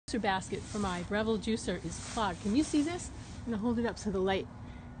Basket for my Breville juicer is clogged. Can you see this? I'm gonna hold it up so the light.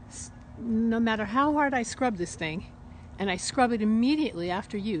 No matter how hard I scrub this thing, and I scrub it immediately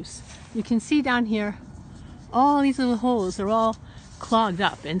after use, you can see down here all these little holes are all clogged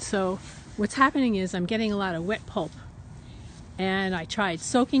up. And so what's happening is I'm getting a lot of wet pulp. And I tried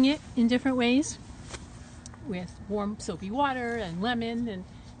soaking it in different ways with warm soapy water and lemon, and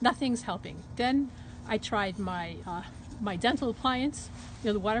nothing's helping. Then I tried my my dental appliance,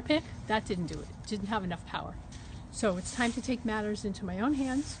 the water pick. That didn't do it. Didn't have enough power. So it's time to take matters into my own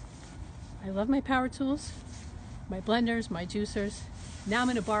hands. I love my power tools, my blenders, my juicers. Now I'm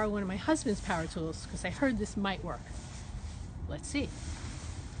going to borrow one of my husband's power tools because I heard this might work. Let's see.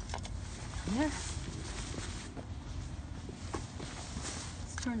 Yeah.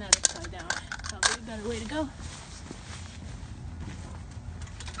 Let's turn that upside down. Probably a better way to go.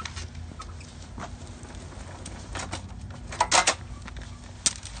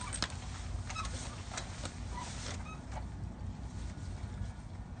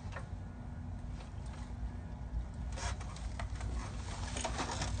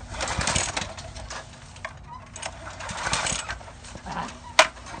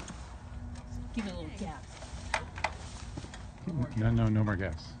 Give it a little gas. No more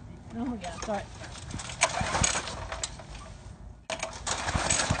gas. No more gas. All right.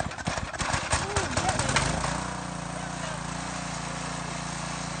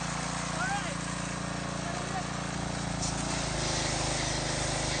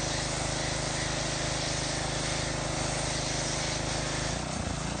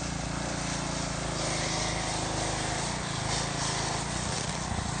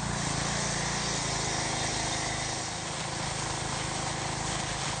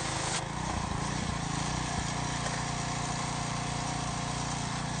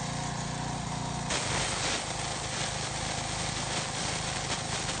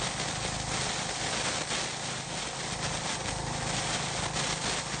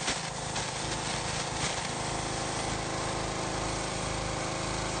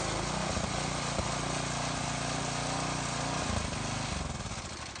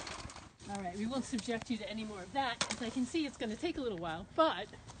 Alright, we won't subject you to any more of that, because I can see it's going to take a little while, but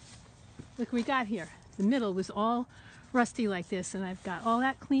look what we got here. The middle was all rusty like this, and I've got all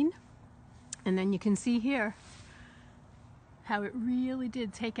that clean. And then you can see here how it really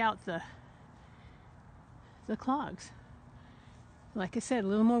did take out the clogs. Like I said, a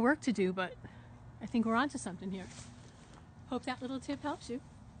little more work to do, but I think we're onto something here. Hope that little tip helps you.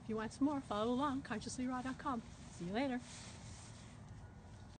 If you want some more, follow along, consciouslyraw.com. See you later.